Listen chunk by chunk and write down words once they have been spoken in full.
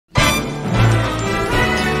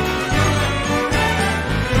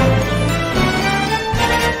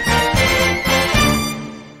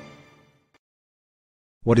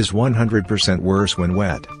What is 100% worse when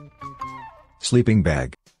wet? Sleeping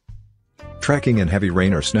bag. Trekking in heavy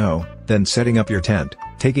rain or snow, then setting up your tent,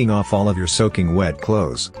 taking off all of your soaking wet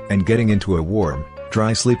clothes, and getting into a warm,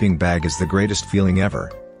 dry sleeping bag is the greatest feeling ever.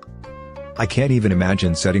 I can't even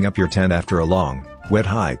imagine setting up your tent after a long, wet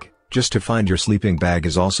hike, just to find your sleeping bag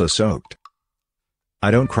is also soaked. I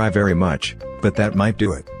don't cry very much, but that might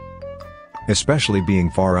do it. Especially being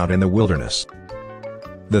far out in the wilderness.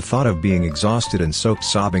 The thought of being exhausted and soaked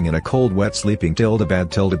sobbing in a cold wet sleeping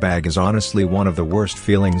bag is honestly one of the worst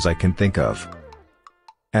feelings I can think of.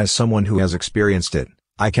 As someone who has experienced it,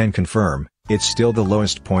 I can confirm, it's still the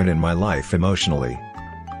lowest point in my life emotionally.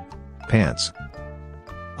 Pants.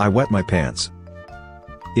 I wet my pants.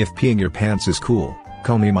 If peeing your pants is cool,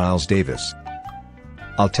 call me Miles Davis.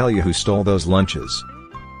 I'll tell you who stole those lunches.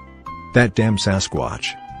 That damn Sasquatch.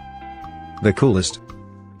 The coolest.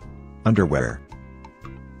 Underwear.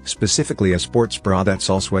 Specifically a sports bra that's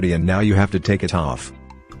all sweaty and now you have to take it off.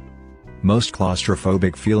 Most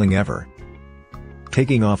claustrophobic feeling ever.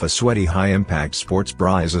 Taking off a sweaty high-impact sports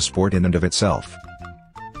bra is a sport in and of itself.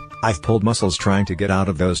 I've pulled muscles trying to get out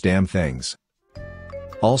of those damn things.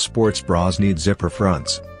 All sports bras need zipper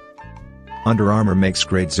fronts. Under Armour makes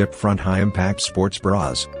great zip front high-impact sports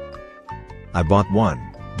bras. I bought one,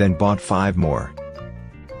 then bought 5 more.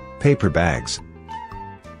 Paper bags.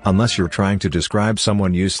 Unless you're trying to describe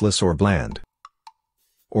someone useless or bland.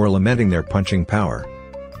 Or lamenting their punching power.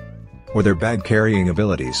 Or their bag carrying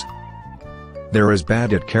abilities. They're as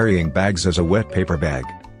bad at carrying bags as a wet paper bag.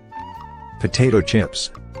 Potato chips.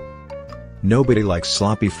 Nobody likes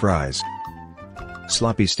sloppy fries.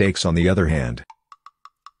 Sloppy steaks on the other hand.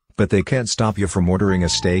 But they can't stop you from ordering a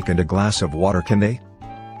steak and a glass of water, can they?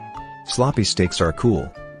 Sloppy steaks are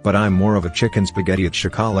cool, but I'm more of a chicken spaghetti at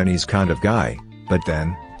Cioccolini's kind of guy, but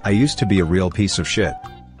then, I used to be a real piece of shit.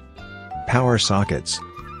 Power sockets.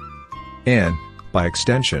 And, by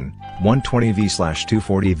extension,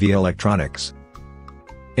 120V/240V electronics.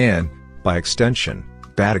 And, by extension,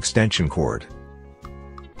 bad extension cord.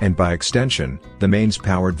 And by extension, the mains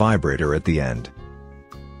powered vibrator at the end.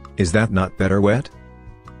 Is that not better wet?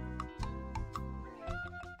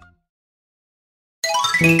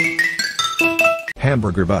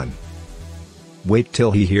 Hamburger bun. Wait till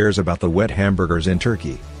he hears about the wet hamburgers in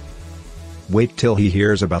Turkey. Wait till he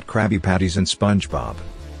hears about Krabby Patties and SpongeBob.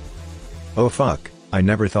 Oh fuck, I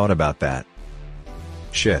never thought about that.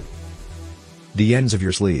 Shit. The ends of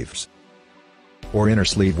your sleeves. Or inner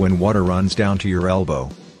sleeve when water runs down to your elbow.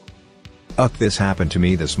 This happened to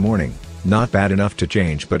me this morning, not bad enough to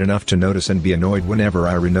change but enough to notice and be annoyed whenever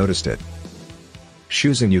I re-noticed it.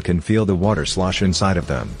 Shoes and you can feel the water slosh inside of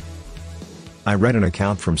them. I read an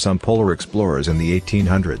account from some polar explorers in the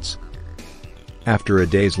 1800s. After a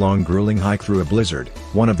days-long grueling hike through a blizzard,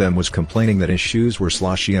 one of them was complaining that his shoes were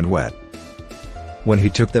sloshy and wet. When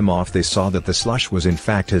he took them off they saw that the slush was in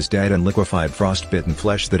fact his dead and liquefied frostbitten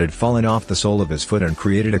flesh that had fallen off the sole of his foot and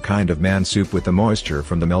created a kind of man soup with the moisture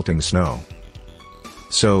from the melting snow.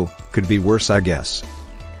 So, could be worse I guess.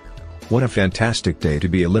 What a fantastic day to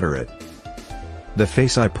be illiterate. The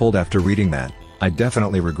face I pulled after reading that, I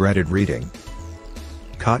definitely regretted reading.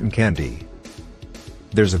 Cotton candy.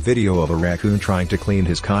 There's a video of a raccoon trying to clean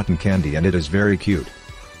his cotton candy and it is very cute.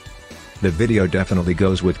 The video definitely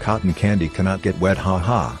goes with cotton candy cannot get wet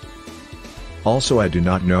haha. Also I do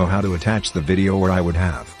not know how to attach the video or I would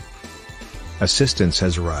have. Assistance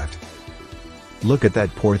has arrived. Look at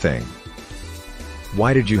that poor thing.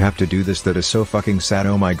 Why did you have to do this? That is so fucking sad,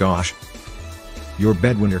 oh my gosh. Your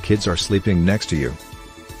bed when your kids are sleeping next to you.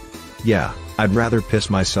 Yeah, I'd rather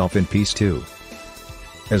piss myself in peace too.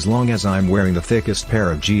 As long as I'm wearing the thickest pair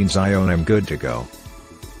of jeans I own I'm good to go.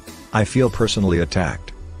 I feel personally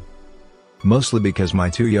attacked. Mostly because my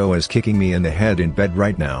 2-yo is kicking me in the head in bed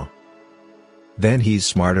right now. Then he's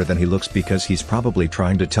smarter than he looks because he's probably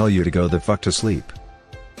trying to tell you to go the fuck to sleep.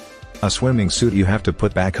 A swimming suit you have to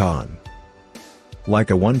put back on.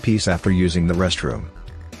 Like a one-piece after using the restroom.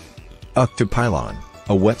 To pile on,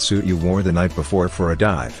 a wetsuit you wore the night before for a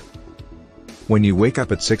dive. When you wake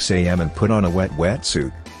up at 6 AM and put on a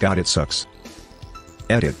wetsuit, God it sucks.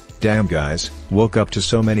 Edit, damn guys, woke up to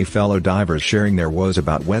so many fellow divers sharing their woes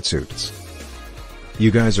about wetsuits. You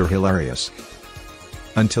guys are hilarious.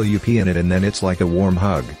 Until you pee in it and then it's like a warm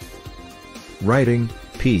hug. Writing,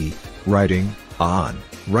 pee, writing, on,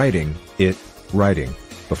 writing, it, writing,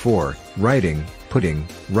 before, writing, putting,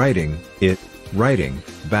 writing, it, writing,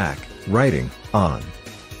 back, writing, on.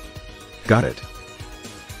 Got it.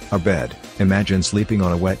 A bed, imagine sleeping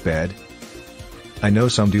on a wet bed. I know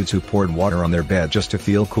some dudes who poured water on their bed just to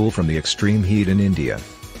feel cool from the extreme heat in India.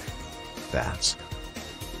 That's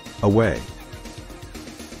a way.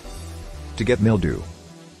 to get mildew.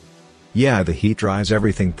 Yeah, the heat dries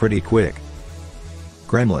everything pretty quick.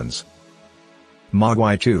 Gremlins.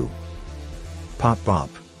 Mogwai 2. Pop Pop.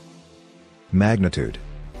 Magnitude.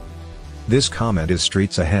 This comment is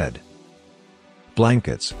streets ahead.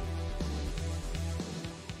 Blankets.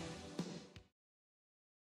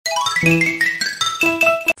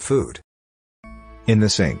 Food. In the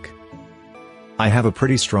sink. I have a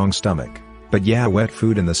pretty strong stomach, but yeah, wet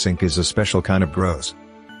food in the sink is a special kind of gross.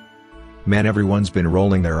 Man, everyone's been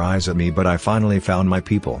rolling their eyes at me, but I finally found my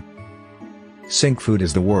people. Sink food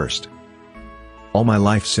is the worst. All my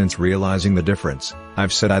life since realizing the difference,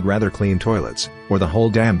 I've said I'd rather clean toilets, or the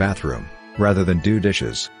whole damn bathroom, rather than do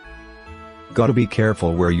dishes. Gotta be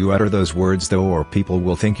careful where you utter those words though, or people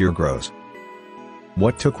will think you're gross.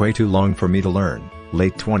 What took way too long for me to learn,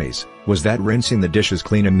 late 20s, was that rinsing the dishes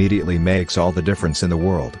clean immediately makes all the difference in the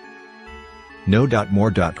world. No.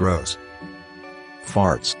 More. Gross.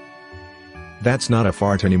 Farts. That's not a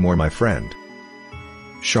fart anymore, my friend.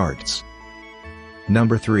 Sharts.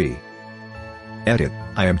 Number 3. Edit.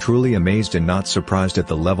 I am truly amazed and not surprised at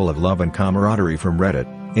the level of love and camaraderie from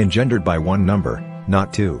Reddit, engendered by one number,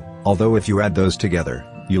 not two, although if you add those together,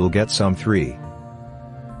 you'll get some 3.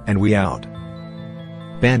 And we out.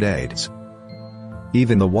 Band-Aids.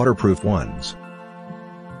 Even the waterproof ones.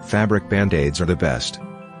 Fabric Band-Aids are the best.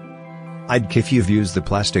 I'd kiff you've used the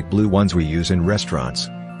plastic blue ones we use in restaurants,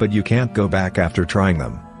 but you can't go back after trying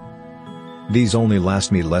them. These only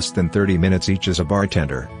last me less than 30 minutes each as a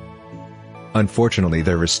bartender. Unfortunately,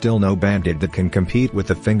 there is still no Band-Aid that can compete with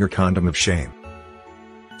the finger condom of shame.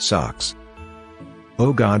 Socks.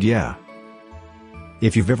 Oh god, yeah.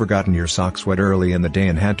 If you've ever gotten your socks wet early in the day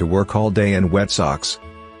and had to work all day in wet socks.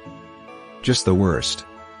 Just the worst.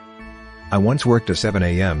 I once worked a 7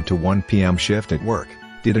 a.m. to 1 p.m. shift at work,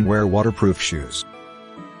 didn't wear waterproof shoes.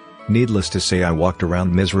 Needless to say, I walked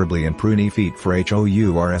around miserably in pruny feet for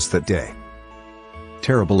HOURS that day.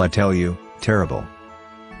 Terrible, I tell you, terrible.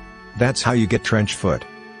 That's how you get trench foot.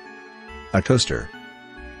 A toaster.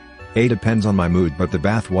 Depends on my mood, but the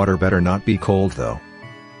bath water better not be cold though.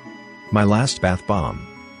 My last bath bomb.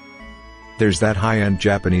 There's that high-end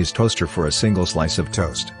Japanese toaster for a single slice of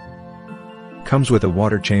toast. Comes with a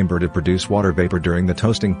water chamber to produce water vapor during the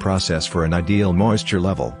toasting process for an ideal moisture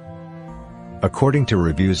level. According to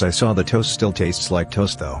reviews I saw, the toast still tastes like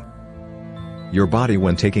toast though. Your body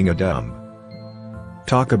when taking a dump.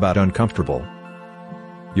 Talk about uncomfortable.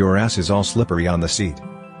 Your ass is all slippery on the seat.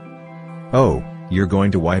 Oh, you're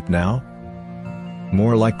going to wipe now?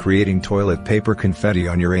 More like creating toilet paper confetti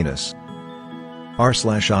on your anus.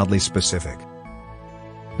 R/oddly specific.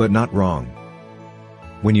 But not wrong.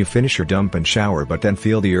 When you finish your dump and shower but then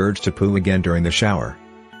feel the urge to poo again during the shower.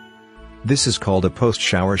 This is called a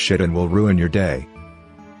post-shower shit and will ruin your day.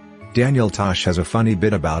 Daniel Tosh has a funny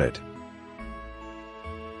bit about it.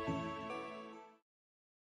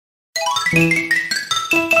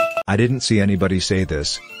 I didn't see anybody say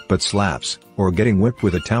this, but slaps, or getting whipped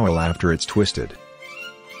with a towel after it's twisted.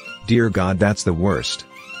 Dear God, that's the worst.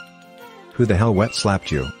 Who the hell wet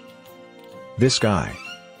slapped you? This guy.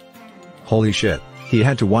 Holy shit, he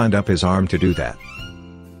had to wind up his arm to do that.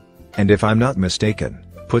 And if I'm not mistaken,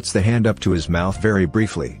 puts the hand up to his mouth very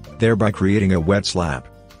briefly, thereby creating a wet slap.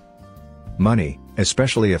 Money,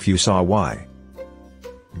 especially if you saw why.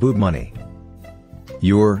 Boob money.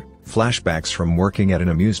 Your flashbacks from working at an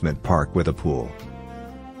amusement park with a pool.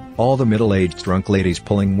 All the middle-aged drunk ladies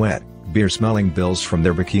pulling wet, beer-smelling bills from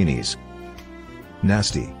their bikinis.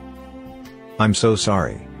 Nasty. I'm so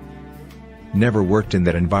sorry. Never worked in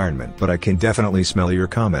that environment, but I can definitely smell your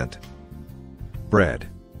comment. Bread.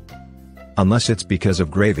 Unless it's because of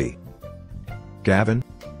gravy. Gavin?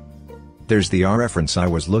 There's the R reference I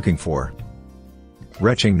was looking for.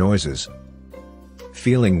 Retching noises.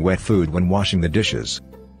 Feeling wet food when washing the dishes.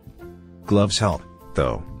 Gloves help,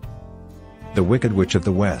 though. The Wicked Witch of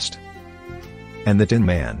the West. And the Tin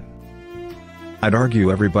Man. I'd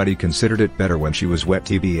argue everybody considered it better when she was wet,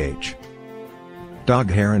 tbh. Dog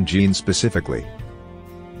hair and jeans specifically.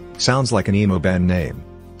 Sounds like an emo band name.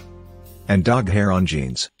 And dog hair on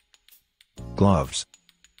jeans. Gloves.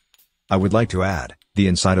 I would like to add, the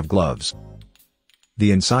inside of gloves.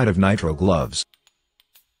 The inside of nitro gloves.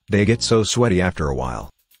 They get so sweaty after a while.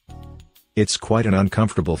 It's quite an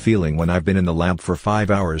uncomfortable feeling when I've been in the lab for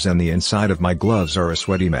 5 hours and the inside of my gloves are a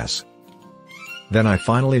sweaty mess. Then I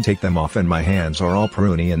finally take them off and my hands are all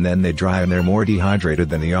pruny and then they dry and they're more dehydrated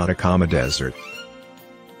than the Atacama Desert.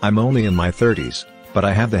 I'm only in my 30s, but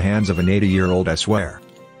I have the hands of an 80-year-old, I swear.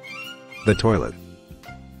 The toilet.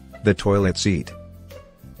 The toilet seat.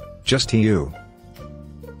 Just you.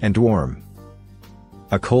 And warm.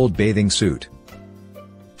 A cold bathing suit.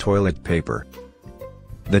 toilet paper.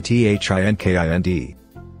 The THINKIND.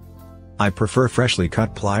 I prefer freshly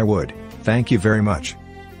cut plywood, thank you very much.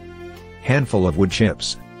 Handful of wood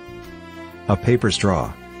chips. A paper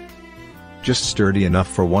straw. Just sturdy enough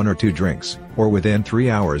for 1 or 2 drinks, or within 3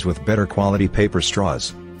 hours with better quality paper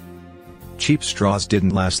straws. Cheap straws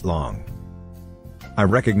didn't last long. I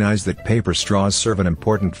recognize that paper straws serve an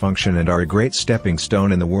important function and are a great stepping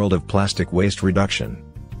stone in the world of plastic waste reduction.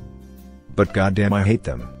 But goddamn, I hate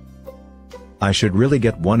them. I should really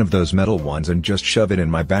get one of those metal ones and just shove it in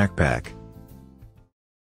my backpack.